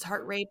 this is his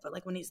heart rate, but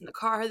like when he's in the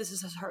car, this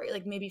is his heart rate,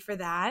 like maybe for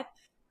that.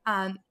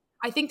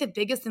 I think the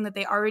biggest thing that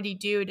they already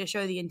do to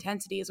show the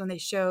intensity is when they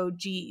show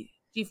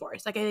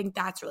G-force. Like I think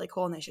that's really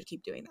cool and they should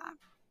keep doing that.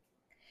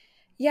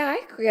 Yeah,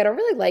 I agree. I don't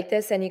really like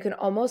this, and you can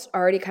almost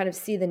already kind of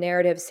see the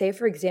narrative. Say,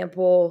 for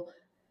example,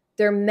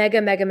 they're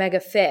mega, mega, mega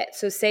fit.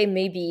 So say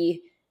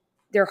maybe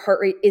their heart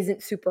rate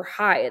isn't super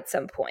high at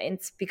some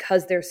points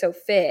because they're so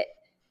fit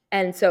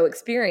and so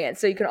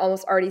experienced. So you can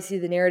almost already see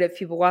the narrative,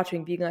 people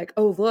watching being like,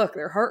 oh, look,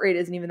 their heart rate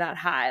isn't even that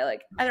high.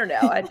 Like, I don't know.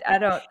 I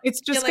don't.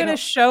 It's just like going to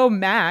show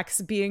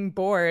Max being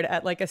bored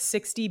at like a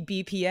 60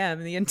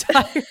 BPM the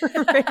entire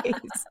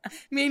race.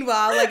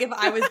 Meanwhile, like if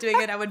I was doing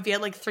it, I would be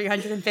at like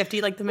 350,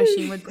 like the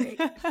machine would break.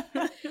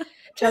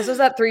 Chess was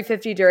at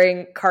 350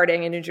 during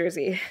karting in New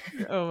Jersey.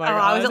 Oh my God.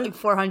 I was at like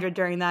 400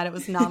 during that. It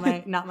was not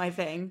my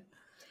thing.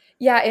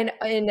 Yeah,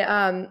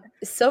 in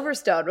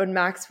Silverstone, when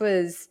Max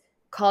was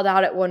called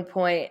out at one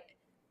point,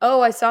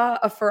 oh, I saw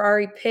a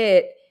Ferrari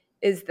pit.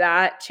 Is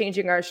that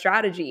changing our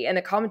strategy? And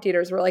the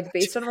commentators were like,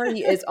 based on where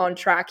he is on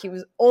track, he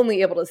was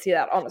only able to see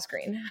that on the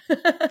screen.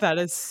 That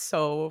is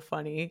so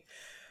funny.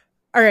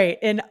 All right.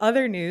 In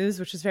other news,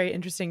 which is very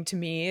interesting to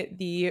me,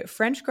 the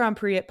French Grand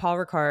Prix at Paul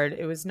Ricard,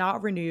 it was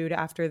not renewed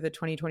after the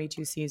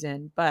 2022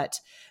 season, but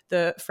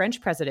the French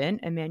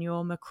president,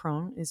 Emmanuel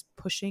Macron, is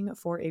pushing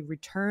for a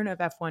return of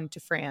F1 to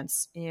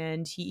France.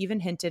 And he even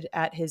hinted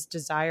at his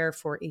desire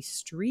for a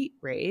street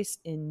race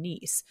in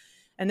Nice.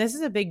 And this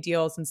is a big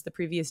deal since the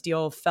previous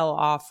deal fell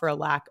off for a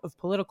lack of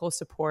political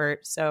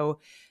support. So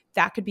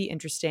that could be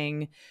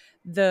interesting.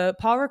 The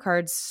Paul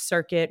Ricard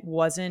circuit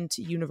wasn't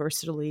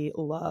universally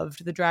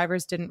loved. The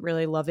drivers didn't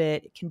really love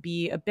it. It can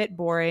be a bit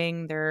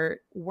boring.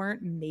 There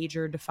weren't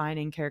major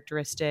defining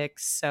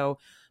characteristics. So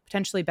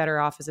potentially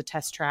better off as a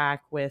test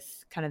track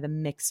with kind of the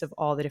mix of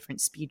all the different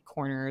speed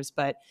corners.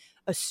 But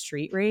a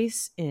street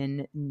race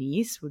in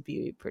Nice would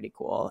be pretty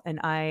cool.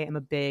 And I am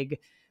a big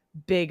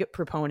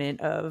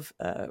proponent of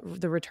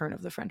the return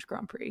of the French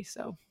Grand Prix.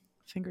 So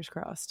fingers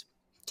crossed.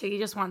 Chiggy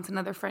just wants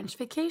another French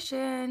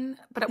vacation,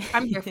 but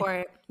I'm here for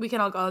it. We can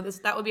all go.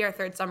 That would be our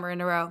third summer in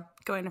a row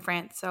going to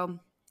France, so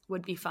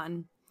would be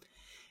fun.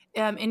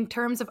 In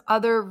terms of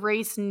other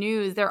race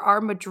news, there are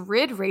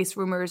Madrid race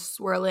rumors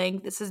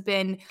swirling. This has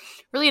been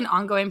really an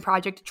ongoing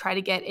project to try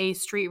to get a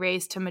street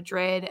race to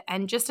Madrid.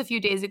 And just a few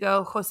days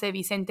ago, Jose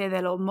Vicente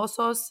de los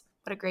Mozos,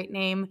 what a great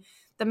name,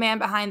 the man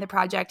behind the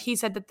project, he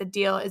said that the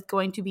deal is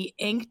going to be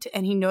inked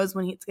and he knows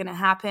when it's going to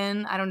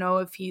happen. I don't know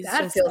if he's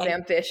that feels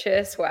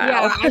ambitious. Wow.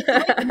 Yeah, I feel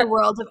like in the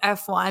world of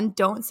F1,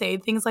 don't say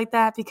things like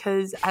that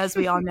because, as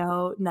we all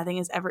know, nothing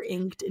is ever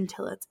inked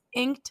until it's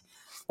inked.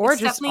 Or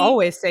just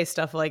always say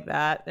stuff like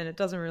that, and it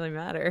doesn't really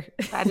matter.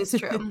 That is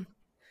true.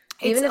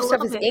 Even if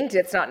stuff is inked,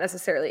 it's not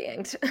necessarily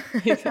inked.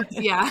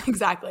 Yeah,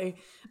 exactly.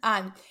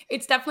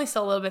 It's definitely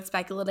still a little bit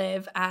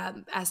speculative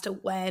as to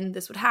when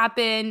this would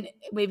happen.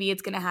 Maybe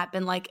it's going to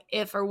happen like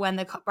if or when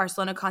the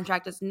Barcelona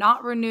contract is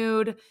not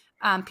renewed.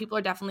 People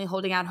are definitely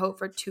holding out hope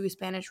for 2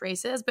 Spanish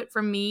races. But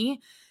for me,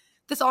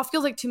 this all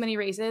feels like too many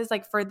races,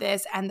 like for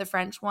this and the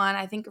French one.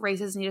 I think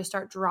races need to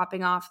start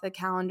dropping off the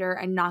calendar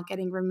and not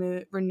getting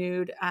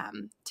renewed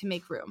to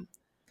make room.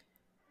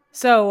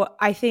 So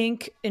I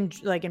think in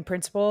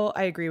principle,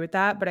 I agree with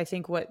that. But I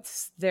think what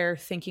they're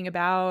thinking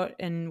about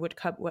and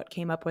what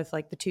came up with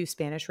like the 2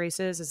 Spanish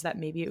races is that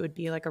maybe it would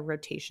be like a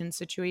rotation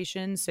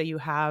situation. So you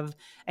have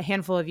a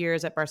handful of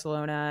years at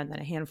Barcelona and then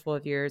a handful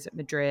of years at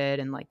Madrid.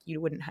 And like you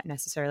wouldn't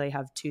necessarily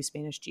have 2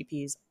 Spanish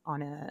GPs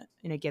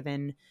in a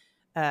given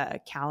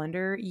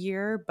calendar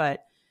year.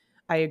 But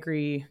I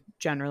agree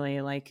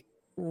generally, like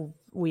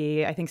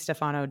I think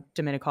Stefano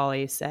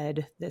Domenicali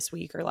said this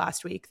week or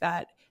last week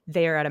that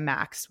they are at a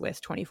max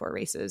with 24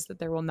 races, that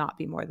there will not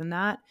be more than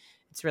that.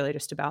 It's really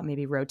just about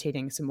maybe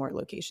rotating some more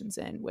locations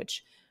in,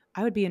 which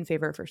I would be in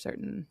favor for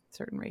certain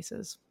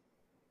races.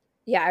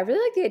 Yeah, I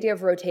really like the idea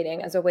of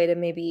rotating as a way to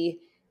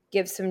maybe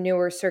give some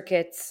newer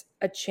circuits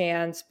a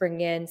chance, bring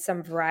in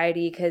some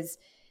variety, because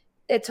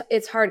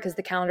it's hard because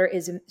the calendar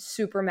is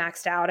super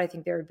maxed out. I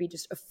think there would be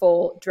just a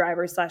full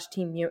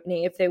driver/team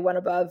mutiny if they went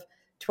above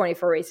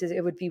 24 races.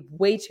 It would be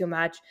way too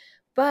much.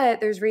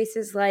 But there's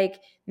races like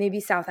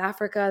maybe South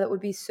Africa that would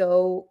be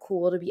so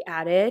cool to be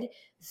added.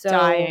 So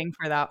dying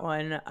for that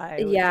one.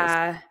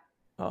 Yeah,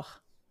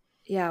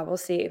 we'll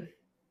see.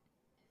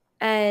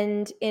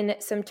 And in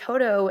some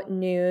Toto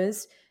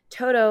news,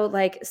 Toto,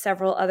 like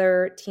several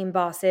other team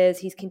bosses,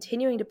 he's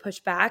continuing to push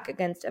back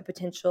against a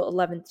potential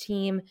 11th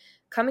team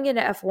coming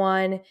into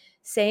F1,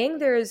 saying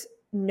there's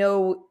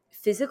no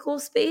physical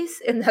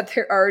space and that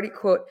they're already,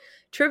 quote,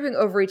 tripping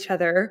over each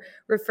other,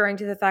 referring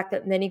to the fact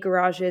that many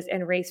garages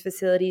and race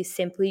facilities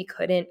simply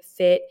couldn't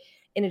fit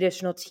an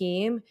additional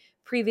team.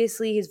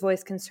 Previously, he's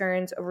voiced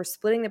concerns over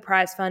splitting the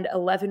prize fund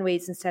 11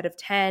 ways instead of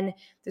 10.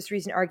 This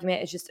recent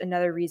argument is just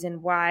another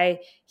reason why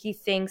he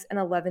thinks an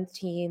 11th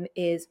team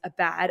is a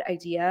bad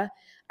idea.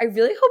 I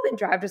really hope in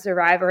Drive to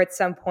Survive or at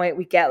some point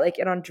we get like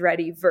an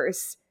Andretti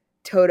versus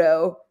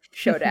Toto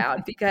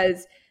showdown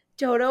because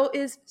Toto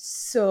is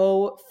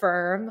so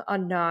firm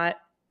on not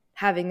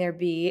having there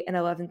be an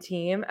 11th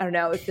team. I don't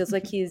know. It feels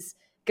like he's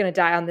going to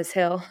die on this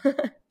hill.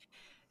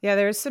 Yeah,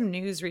 there's some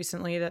news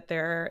recently that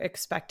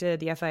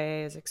the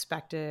FIA is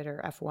expected, or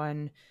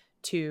F1,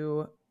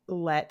 to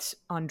let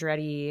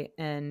Andretti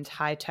and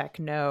High Tech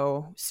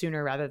know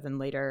sooner rather than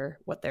later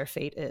what their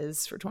fate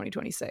is for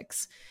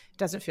 2026. It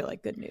doesn't feel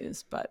like good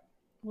news, but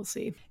we'll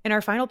see. In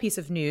our final piece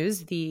of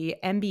news, the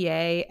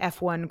NBA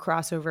F1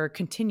 crossover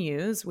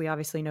continues. We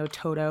obviously know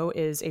Toto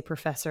is a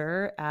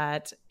professor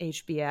at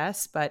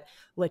HBS, but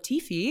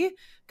Latifi,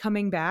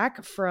 coming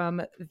back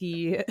from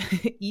the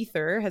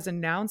ether, has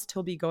announced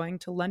he'll be going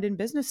to London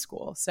Business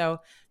School.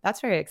 So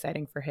that's very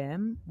exciting for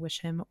him.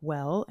 Wish him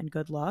well and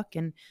good luck.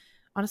 And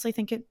honestly,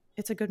 think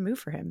it's a good move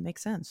for him.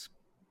 Makes sense.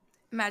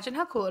 Imagine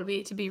how cool it would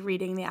be to be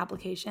reading the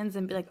applications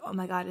and be like, oh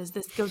my God, is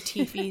this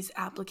Gotifi's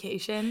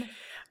application?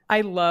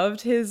 I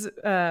loved his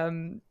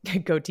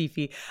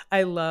Gotifi.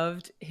 I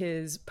loved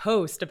his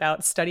post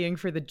about studying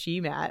for the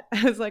GMAT.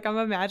 I was like, I'm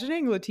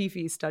imagining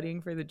Latifi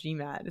studying for the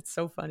GMAT. It's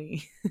so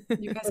funny.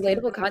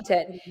 Relatable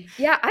content.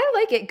 Yeah, I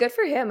like it. Good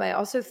for him. I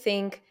also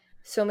think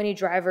so many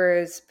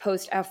drivers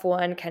post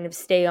F1 kind of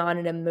stay on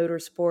in a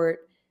motorsport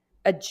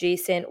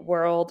adjacent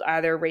world,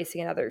 either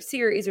racing another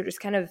series or just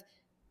kind of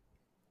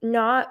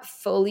not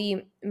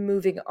fully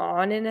moving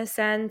on in a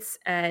sense.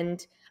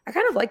 And I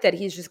kind of like that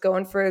he's just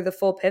going for the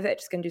full pivot,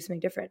 just going to do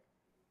something different.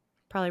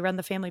 Probably run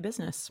the family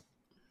business.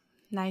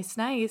 Nice.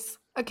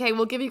 Okay,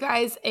 we'll give you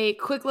guys a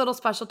quick little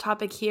special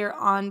topic here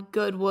on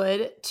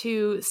Goodwood.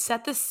 To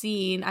set the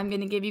scene, I'm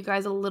going to give you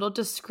guys a little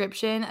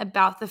description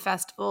about the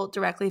festival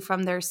directly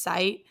from their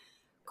site.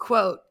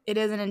 Quote, "It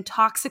is an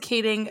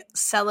intoxicating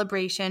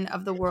celebration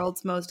of the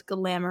world's most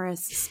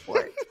glamorous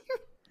sport."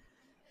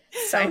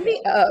 Sign me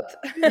up.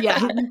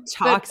 Yeah.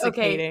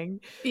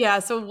 Intoxicating. Okay. Yeah.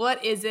 So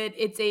what is it?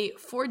 It's a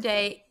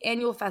 4-day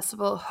annual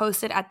festival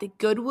hosted at the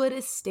Goodwood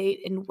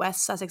estate in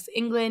West Sussex,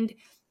 England.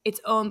 It's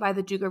owned by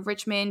the Duke of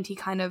Richmond. He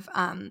kind of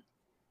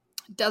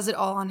does it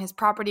all on his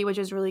property, which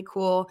is really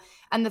cool.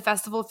 And the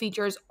festival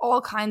features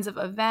all kinds of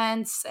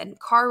events and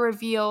car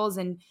reveals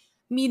and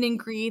meet and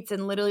greets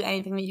and literally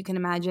anything that you can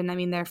imagine. I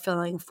mean, they're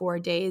filling 4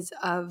 days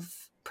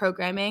of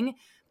programming.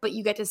 but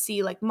you get to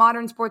see like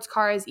modern sports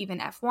cars, even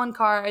F1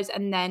 cars,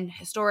 and then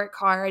historic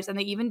cars, and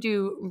they even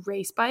do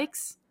race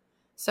bikes.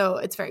 So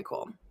it's very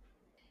cool.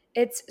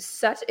 It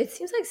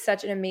seems like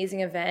such an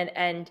amazing event,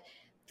 and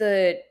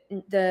the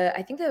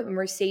I think the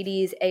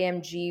Mercedes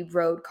AMG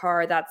road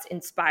car that's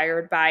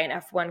inspired by an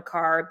F1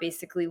 car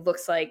basically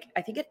looks like,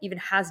 I think it even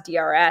has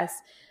DRS,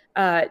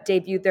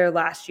 debuted there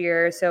last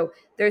year. So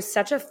there's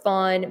such a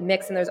fun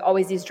mix, and there's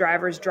always these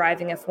drivers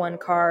driving F1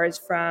 cars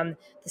from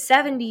the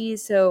 70s.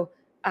 So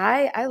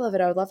I love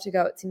it. I would love to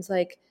go. It seems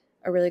like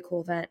a really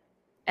cool event.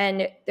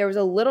 And there was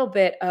a little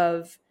bit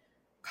of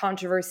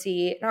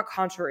not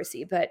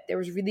controversy, but there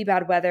was really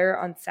bad weather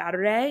on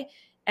Saturday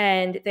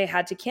and they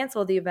had to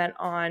cancel the event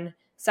on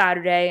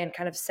Saturday. And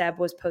kind of Seb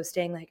was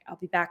posting like, I'll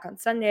be back on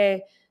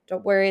Sunday.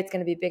 Don't worry, it's going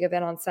to be a big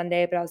event on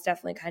Sunday. But I was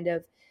definitely kind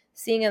of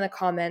seeing in the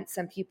comments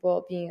some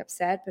people being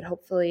upset, but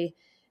hopefully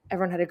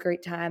everyone had a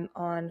great time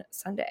on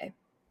Sunday.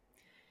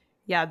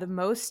 Yeah, the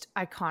most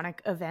iconic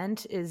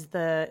event is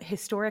the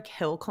historic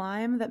hill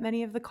climb that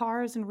many of the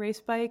cars and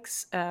race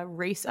bikes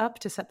race up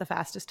to set the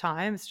fastest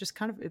time. It's just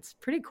it's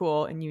pretty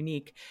cool and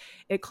unique.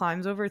 It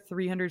climbs over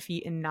 300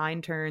 feet in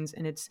 9 turns,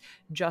 and it's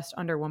just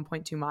under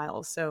 1.2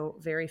 miles. So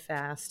very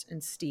fast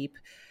and steep.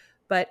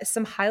 But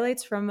some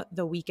highlights from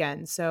the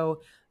weekend.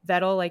 So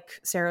Vettel, like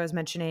Sarah was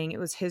mentioning, it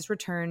was his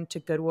return to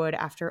Goodwood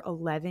after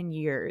 11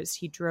 years.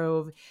 He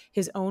drove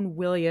his own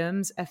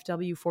Williams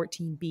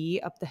FW14B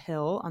up the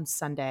hill on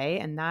Sunday,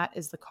 and that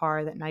is the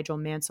car that Nigel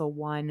Mansell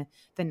won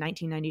the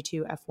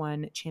 1992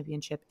 F1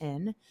 championship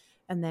in.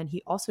 And then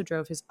he also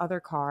drove his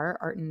other car,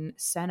 Ayrton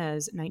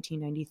Senna's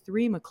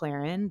 1993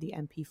 McLaren, the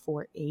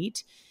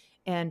MP48.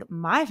 And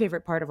my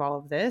favorite part of all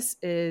of this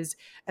is,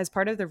 as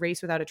part of the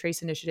Race Without a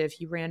Trace initiative,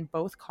 he ran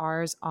both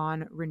cars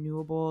on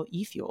renewable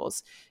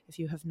e-fuels. If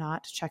you have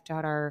not checked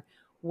out our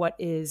What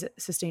is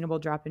Sustainable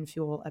Drop-in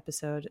Fuel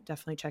episode,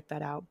 definitely check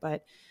that out.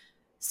 But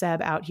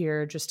Seb out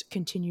here just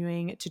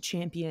continuing to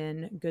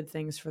champion good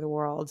things for the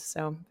world.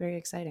 So very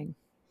exciting.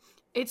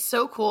 It's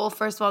so cool,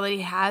 first of all, that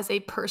he has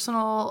a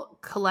personal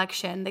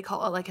collection. They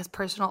call it like his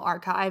personal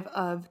archive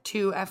of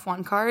 2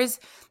 F1 cars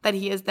that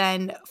he has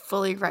then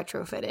fully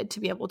retrofitted to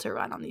be able to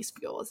run on these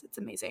fuels. It's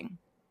amazing.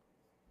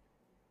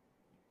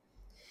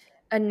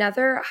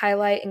 Another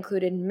highlight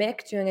included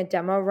Mick doing a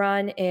demo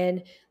run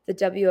in the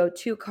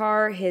W02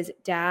 car. His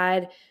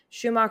dad,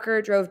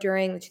 Schumacher, drove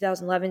during the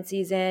 2011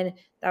 season.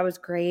 That was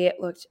great.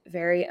 Looked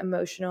very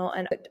emotional.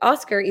 And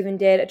Oscar even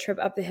did a trip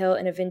up the hill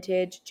in a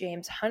vintage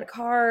James Hunt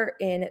car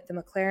in the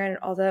McLaren.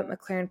 All the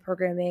McLaren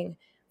programming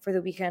for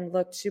the weekend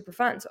looked super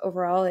fun. So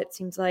overall, it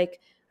seems like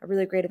a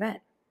really great event.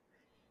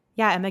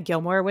 Yeah, Emma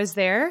Gilmore was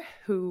there,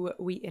 who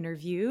we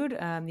interviewed,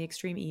 the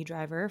Extreme E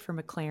driver for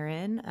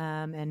McLaren.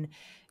 And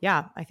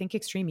yeah, I think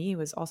Extreme E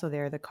was also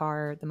there. The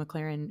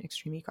McLaren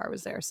Extreme E car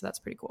was there. So that's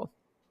pretty cool.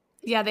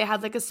 Yeah, they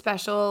had like a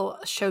special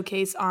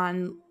showcase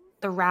on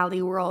the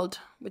rally world,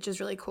 which is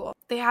really cool.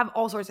 They have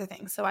all sorts of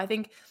things. So I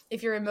think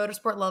if you're a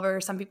motorsport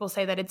lover, some people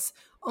say that it's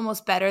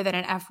almost better than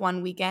an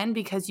F1 weekend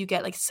because you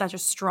get like such a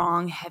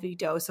strong, heavy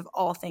dose of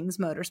all things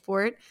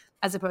motorsport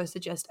as opposed to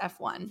just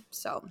F1.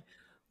 So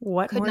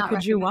what more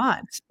could you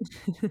want?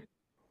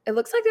 It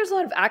looks like there's a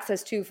lot of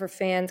access too for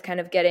fans kind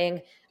of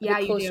getting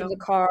closer to the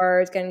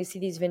cars, getting to see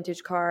these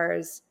vintage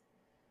cars.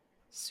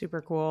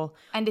 Super cool.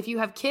 And if you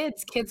have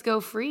kids go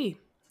free.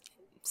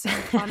 So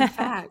fun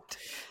fact.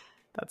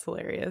 That's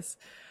hilarious.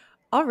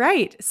 All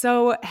right.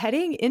 So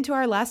heading into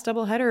our last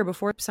doubleheader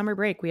before summer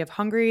break, we have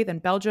Hungary, then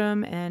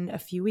Belgium, and a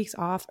few weeks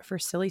off for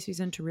silly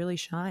season to really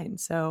shine.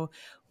 So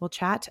we'll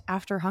chat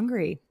after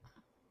Hungary.